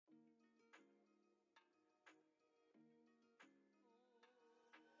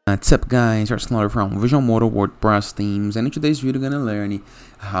What's up guys, it's Slaughter from Visual Modo WordPress themes, and in today's video we're gonna learn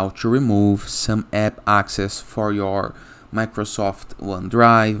how to remove some app access for your Microsoft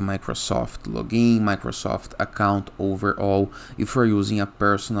OneDrive, Microsoft login, Microsoft account overall if you're using a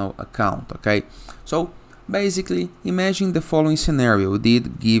personal account. Okay, so basically imagine the following scenario. You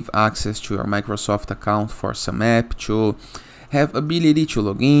did give access to your Microsoft account for some app to have ability to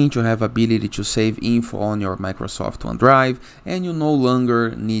log in, to have ability to save info on your Microsoft OneDrive, and you no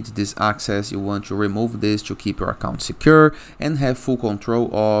longer need this access. You want to remove this to keep your account secure and have full control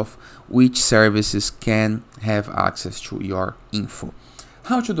of which services can have access to your info.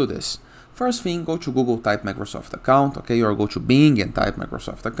 How to do this? First thing, go to Google, type Microsoft account, okay, or go to Bing and type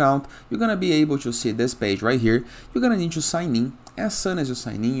Microsoft account. You're gonna be able to see this page right here. You're gonna need to sign in. As soon as you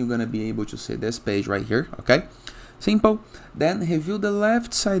sign in, you're gonna be able to see this page right here, okay? Simple. Then review the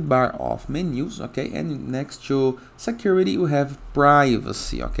left sidebar of menus, okay, and next to security you have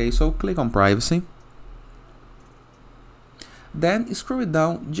privacy, okay, so click on privacy. Then scroll it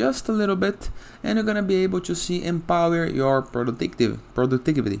down just a little bit and you're gonna be able to see empower your productivity,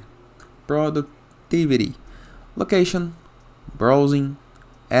 location, browsing,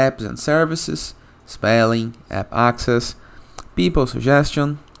 apps and services, spelling, app access, people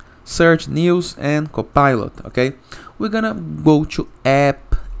suggestion, search, news, and copilot. Okay, we're gonna go to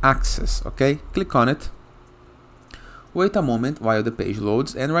app access. Okay, click on it, wait a moment while the page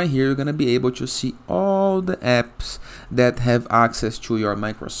loads, and right here you're gonna be able to see all the apps that have access to your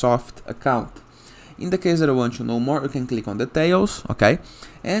Microsoft account. In the case that you want to know more, you can click on details, okay,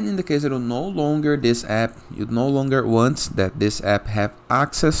 and in the case that you no longer want that this app have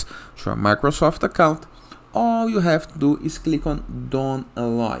access to your Microsoft account, all you have to do is click on don't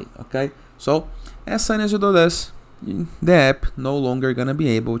allow, okay? So as soon as you do this, the app no longer gonna be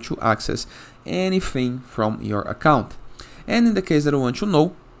able to access anything from your account. And in the case that you want to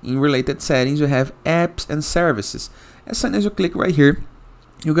know, in related settings you have apps and services. As soon as you click right here,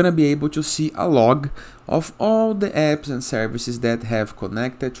 you're gonna be able to see a log of all the apps and services that have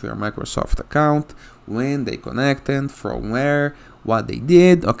connected to your Microsoft account, when they connected, from where, what they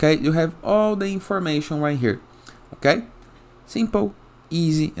did. Okay, you have all the information right here. Okay, simple,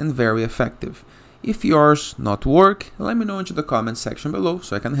 easy, and very effective. If yours not work, let me know into the comment section below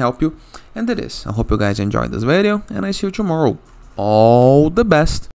so I can help you. And that is, I hope you guys enjoyed this video and I see you tomorrow. All the best.